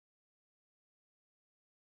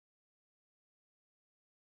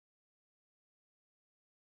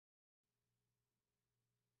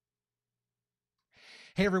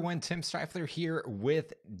Hey everyone, Tim Streifler here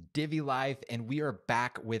with Divi Life, and we are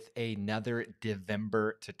back with another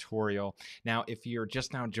Devember tutorial. Now, if you're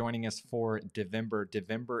just now joining us for Devember,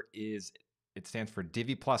 it stands for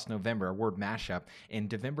Divi plus November, a word mashup, and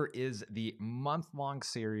Devember is the month-long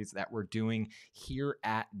series that we're doing here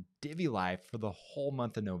at Divi Life for the whole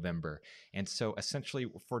month of November. And so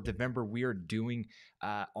essentially for Devember, we are doing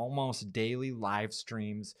almost daily live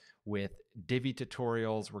streams with Divi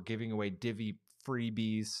tutorials. We're giving away Divi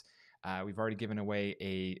freebies. We've already given away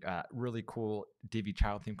a really cool Divi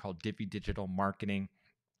child theme called Divi Digital Marketing.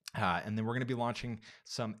 And then we're going to be launching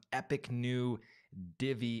some epic new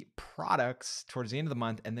Divi products towards the end of the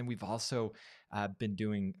month. And then we've also been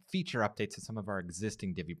doing feature updates to some of our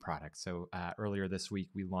existing Divi products. So earlier this week,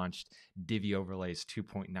 we launched Divi Overlays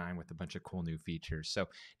 2.9 with a bunch of cool new features. So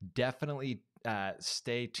definitely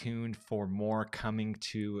stay tuned for more coming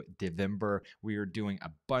to Devember. We are doing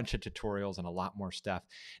a bunch of tutorials and a lot more stuff.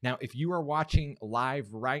 Now, if you are watching live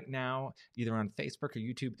right now, either on Facebook or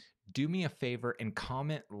YouTube, do me a favor and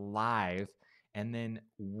comment live and then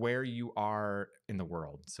where you are in the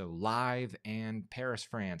world. So live and Paris,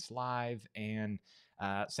 France, live and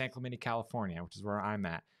San Clemente, California, which is where I'm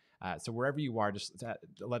at. So wherever you are, just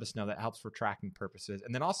let us know. That helps for tracking purposes.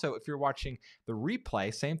 And then also, if you're watching the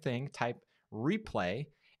replay, same thing, type replay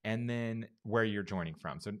and then where you're joining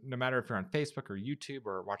from. So no matter if you're on Facebook or YouTube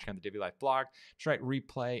or watching on the Divi Life blog, just write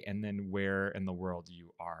replay and then where in the world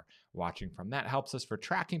you are watching from. That helps us for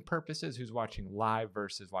tracking purposes, who's watching live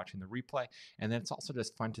versus watching the replay. And then it's also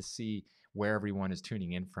just fun to see where everyone is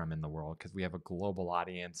tuning in from in the world because we have a global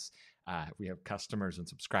audience. We have customers and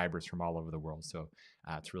subscribers from all over the world. So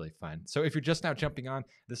it's really fun. So if you're just now jumping on,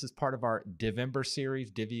 this is part of our Devember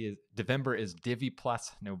series. Devember is Divi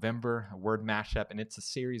plus November, a word mashup. And it's a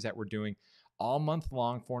series that we're doing all month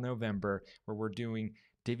long for November, where we're doing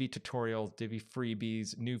Divi tutorials, Divi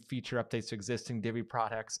freebies, new feature updates to existing Divi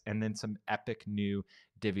products, and then some epic new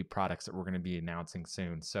Divi products that we're going to be announcing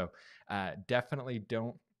soon. So definitely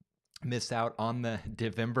don't miss out on the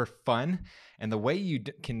Devember fun. And the way you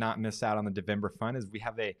cannot miss out on the Devember fun is we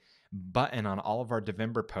have a button on all of our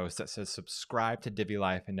Devember posts that says subscribe to Divi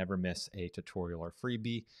Life and never miss a tutorial or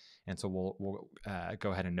freebie. And so we'll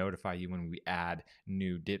go ahead and notify you when we add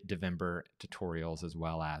new Devember tutorials as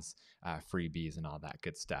well as freebies and all that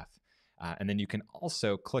good stuff. And then you can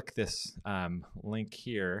also click this link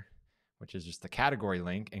here, which is just the category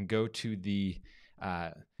link, and go to the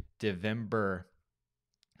Devember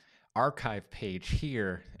archive page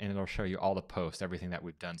here, and it'll show you all the posts, everything that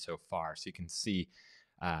we've done so far. So you can see,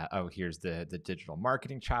 here's the digital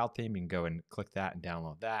marketing child theme. You can go and click that and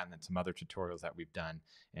download that, and then some other tutorials that we've done.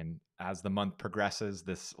 And as the month progresses,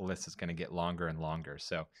 this list is going to get longer and longer.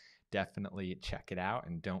 So definitely check it out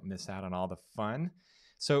and don't miss out on all the fun.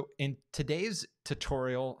 So in today's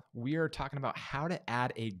tutorial, we are talking about how to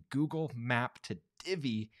add a Google map to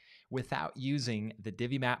Divi without using the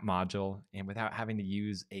Divi map module and without having to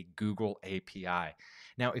use a Google API.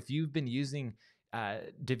 Now, if you've been using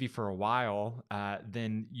Divi for a while,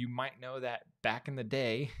 then you might know that back in the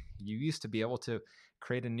day, you used to be able to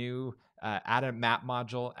create a new, add a map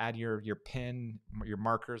module, add your pin, your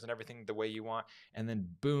markers and everything the way you want, and then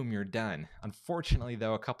boom, you're done. Unfortunately,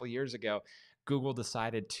 though, a couple years ago, Google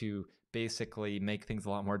decided to basically make things a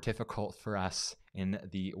lot more difficult for us in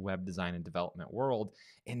the web design and development world.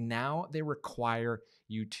 And now they require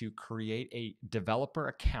you to create a developer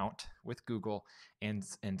account with Google and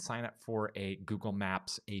sign up for a Google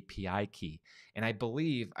Maps API key. And I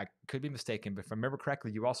believe, I could be mistaken, but if I remember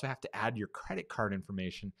correctly, you also have to add your credit card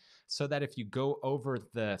information so that if you go over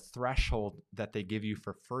the threshold that they give you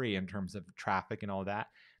for free in terms of traffic and all that,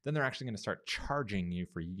 then they're actually going to start charging you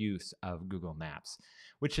for use of Google Maps,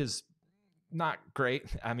 which is not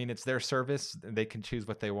great. I mean, it's their service. They can choose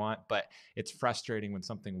what they want, but it's frustrating when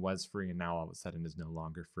something was free and now all of a sudden is no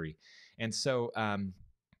longer free. And so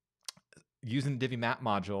using the Divi map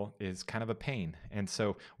module is kind of a pain. And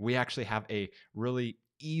so we actually have a really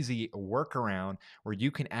easy workaround where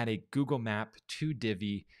you can add a Google map to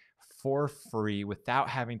Divi for free without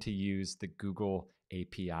having to use the Google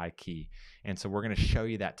API key. And so we're going to show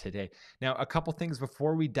you that today. Now, a couple things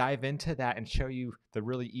before we dive into that and show you the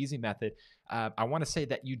really easy method. I want to say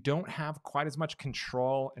that you don't have quite as much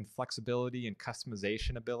control and flexibility and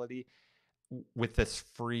customization ability with this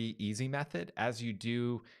free easy method as you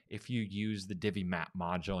do if you use the Divi map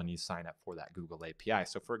module and you sign up for that Google API.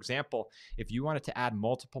 So for example, if you wanted to add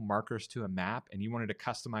multiple markers to a map and you wanted to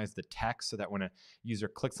customize the text so that when a user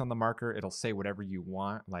clicks on the marker, it'll say whatever you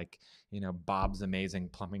want, like, you know, Bob's Amazing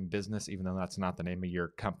Plumbing Business, even though that's not the name of your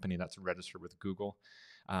company that's registered with Google.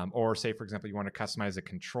 Or say, for example, you want to customize the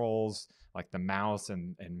controls, like the mouse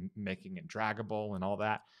and making it draggable and all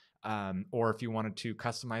that. Or if you wanted to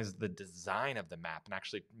customize the design of the map and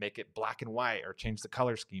actually make it black and white or change the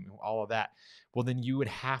color scheme, all of that, well, then you would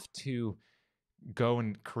have to go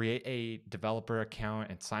and create a developer account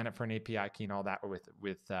and sign up for an API key and all that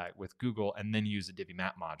with Google, and then use the Divi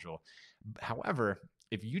map module. However,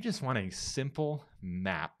 if you just want a simple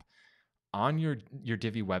map on your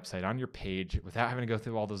Divi website, on your page, without having to go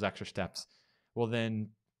through all those extra steps, well, then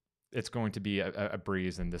it's going to be a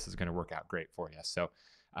breeze, and this is going to work out great for you. So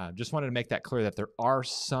just wanted to make that clear that there are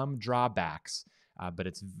some drawbacks, but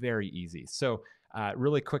it's very easy. So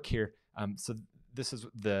really quick here. So this is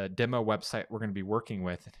the demo website we're going to be working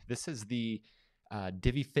with. This is the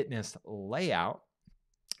Divi Fitness layout.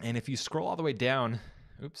 And if you scroll all the way down,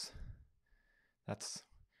 oops, that's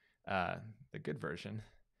the good version.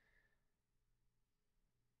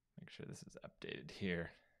 Make sure this is updated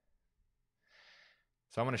here.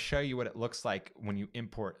 So I want to show you what it looks like when you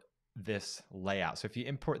import this layout. So if you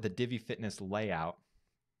import the Divi Fitness layout,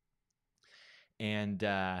 and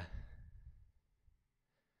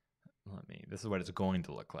this is what it's going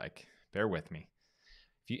to look like. Bear with me.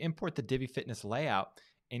 If you import the Divi Fitness layout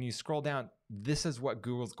and you scroll down, this is what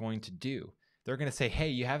Google's going to do. They're going to say, hey,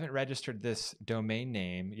 you haven't registered this domain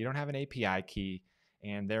name, you don't have an API key,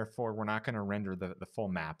 and therefore we're not going to render the full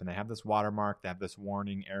map. And they have this watermark, they have this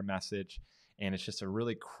warning error message, and it's just a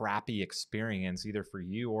really crappy experience either for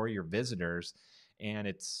you or your visitors, and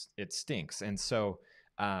it stinks. And so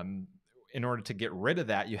in order to get rid of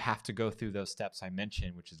that, you have to go through those steps I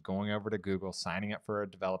mentioned, which is going over to Google, signing up for a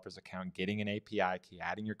developer's account, getting an API key,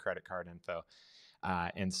 adding your credit card info.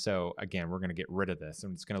 And so again, we're going to get rid of this,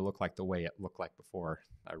 and it's going to look like the way it looked like before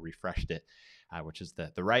I refreshed it, which is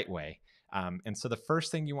the right way. And so the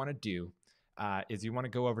first thing you want to do is you want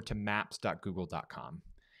to go over to maps.google.com,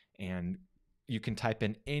 and you can type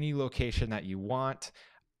in any location that you want.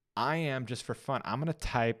 Just for fun, I'm going to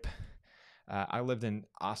type, I lived in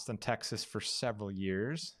Austin, Texas for several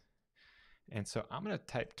years. And so I'm going to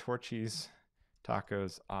type Torchy's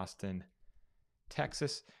Tacos, Austin,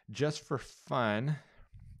 Texas, just for fun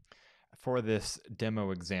for this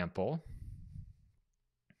demo example.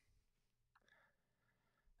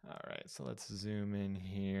 All right, so let's zoom in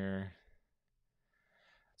here.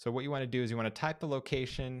 So what you want to do is you want to type the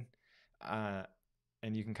location, and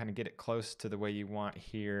you can kind of get it close to the way you want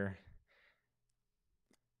here.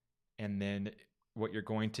 And then what you're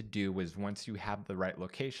going to do is once you have the right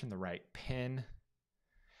location, the right pin,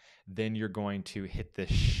 then you're going to hit the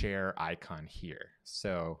share icon here.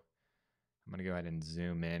 So I'm going to go ahead and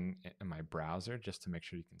zoom in my browser just to make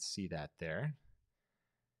sure you can see that there.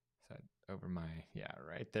 So over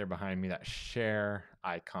right there behind me, that share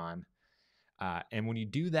icon. And when you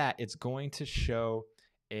do that, it's going to show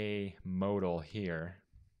a modal here.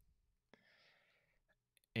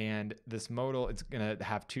 And this modal, it's going to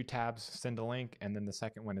have two tabs, send a link, and then the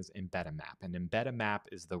second one is embed a map. And embed a map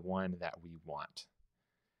is the one that we want.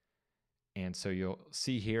 And so you'll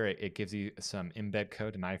see here, it gives you some embed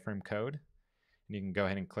code, an iframe code. And you can go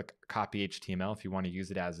ahead and click copy HTML if you want to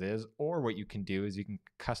use it as is. Or what you can do is you can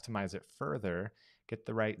customize it further, get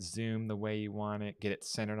the right zoom the way you want it, get it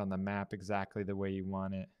centered on the map exactly the way you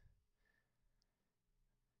want it.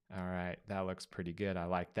 All right, that looks pretty good. I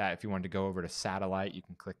like that. If you wanted to go over to satellite, you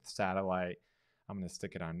can click the satellite. I'm going to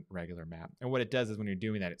stick it on regular map. And what it does is when you're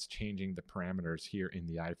doing that, it's changing the parameters here in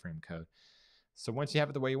the iframe code. So once you have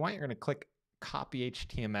it the way you want, you're going to click copy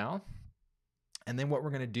HTML. And then what we're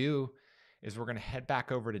going to do is we're going to head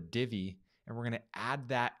back over to Divi, and we're going to add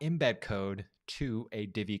that embed code to a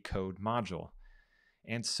Divi code module.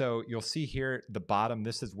 And so you'll see here at the bottom,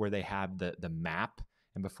 this is where they have the map.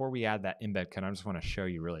 And before we add that embed code, I just want to show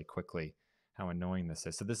you really quickly how annoying this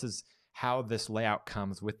is. So this is how this layout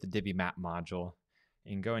comes with the Divi map module.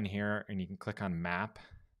 You can go in here and you can click on map.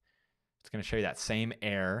 It's going to show you that same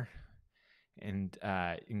error. And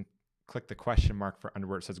you can click the question mark for under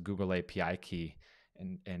where it says Google API key.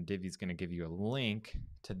 And Divi's going to give you a link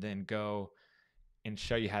to then go and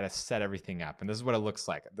show you how to set everything up. And this is what it looks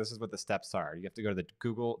like. This is what the steps are. You have to go to the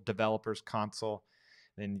Google Developers Console.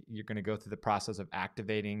 Then you're going to go through the process of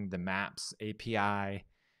activating the Maps API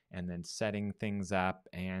and then setting things up,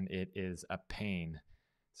 and it is a pain.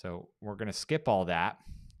 So we're going to skip all that.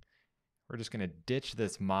 We're just going to ditch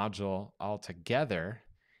this module altogether,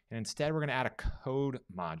 and instead we're going to add a code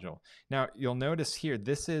module. Now you'll notice here,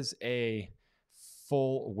 this is a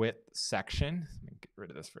full width section. Let me get rid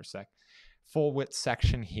of this for a sec. Full width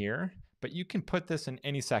section here, but you can put this in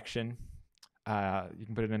any section. You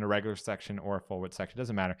can put it in a regular section or a full width section,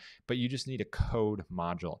 doesn't matter, but you just need a code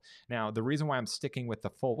module. Now, the reason why I'm sticking with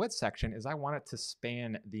the full width section is I want it to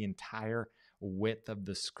span the entire width of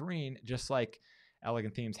the screen, just like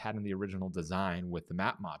Elegant Themes had in the original design with the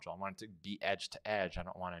map module. I want it to be edge to edge. I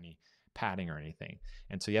don't want any padding or anything.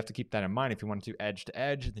 And so you have to keep that in mind. If you want to do edge to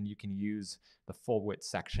edge, then you can use the full width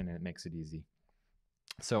section and it makes it easy.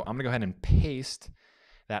 So I'm gonna go ahead and paste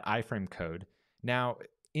that iframe code. Now,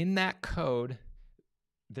 in that code,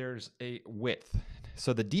 there's a width.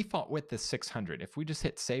 So the default width is 600. If we just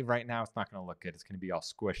hit save right now, it's not going to look good. It's going to be all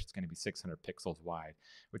squished. It's going to be 600 pixels wide,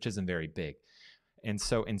 which isn't very big. And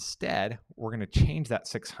so instead, we're going to change that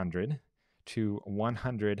 600 to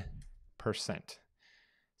 100%.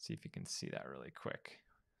 See if you can see that really quick.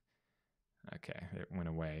 Okay, it went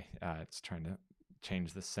away. It's trying to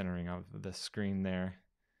change the centering of the screen there.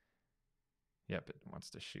 Yep, it wants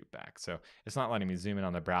to shoot back. So it's not letting me zoom in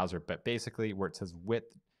on the browser, but basically where it says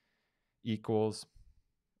width equals,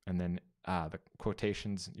 and then the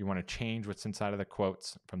quotations, you want to change what's inside of the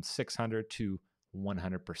quotes from 600 to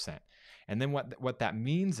 100%. And then what that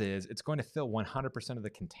means is it's going to fill 100% of the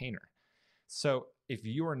container. So if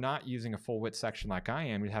you are not using a full width section like I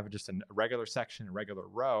am, you have just a regular section, a regular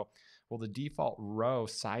row. Well, the default row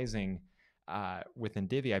sizing within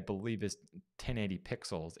Divi, I believe, is 1080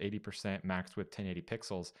 pixels, 80% max width 1080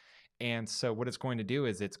 pixels. And so what it's going to do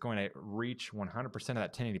is it's going to reach 100% of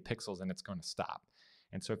that 1080 pixels and it's going to stop.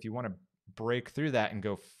 And so if you want to break through that and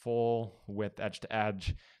go full width edge to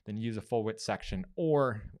edge, then use a full width section,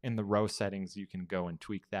 or in the row settings, you can go and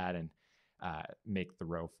tweak that and make the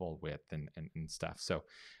row full width and stuff. So,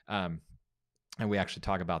 and we actually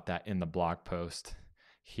talk about that in the blog post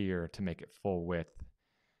here to make it full width.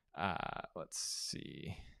 Let's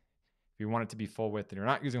see. If you want it to be full width and you're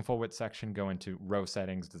not using full width section, go into row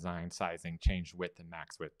settings, design, sizing, change width and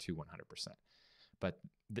max width to 100%. But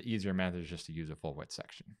the easier method is just to use a full width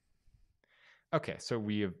section. Okay, so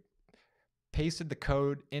we have pasted the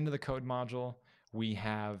code into the code module. We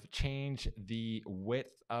have changed the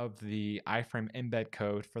width of the iframe embed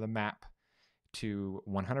code for the map to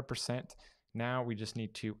 100%. Now we just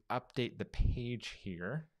need to update the page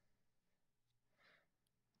here.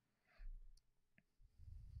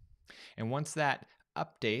 And once that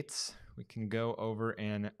updates, we can go over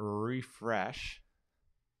and refresh.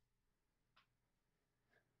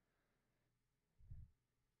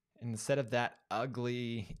 Instead of that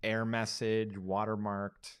ugly error message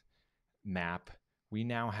watermarked map, we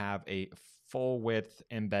now have a full width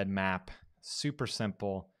embed map, super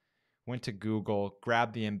simple. Went to Google,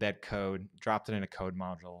 grabbed the embed code, dropped it in a code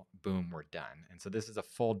module, boom, we're done. And so this is a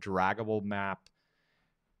full draggable map.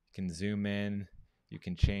 You can zoom in, you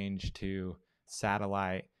can change to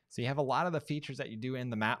satellite. So you have a lot of the features that you do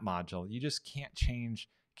in the map module. You just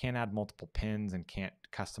can't add multiple pins and can't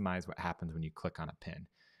customize what happens when you click on a pin.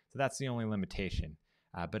 So that's the only limitation.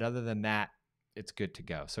 But other than that, it's good to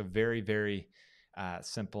go. So very, very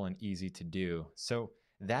simple and easy to do. So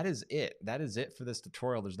that is it. That is it for this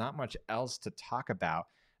tutorial. There's not much else to talk about.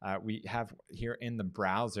 We have here in the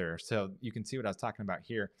browser, so you can see what I was talking about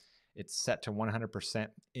here. It's set to 100%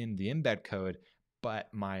 in the embed code, but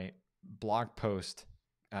my blog post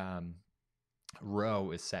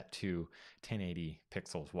row is set to 1080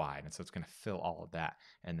 pixels wide. And so it's going to fill all of that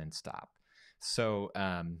and then stop. So,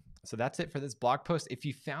 so that's it for this blog post. If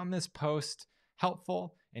you found this post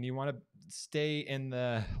helpful and you want to stay in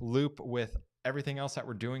the loop with everything else that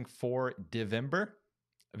we're doing for Divember,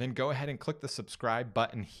 then go ahead and click the subscribe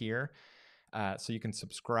button here. So you can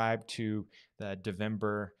subscribe to the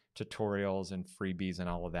Divember tutorials and freebies and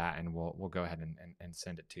all of that, and we'll go ahead and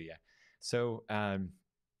send it to you. So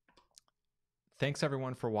thanks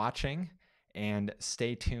everyone for watching, and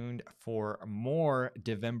stay tuned for more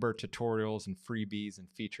Divember tutorials and freebies and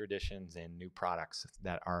feature editions and new products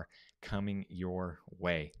that are coming your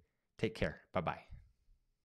way. Take care. Bye-bye.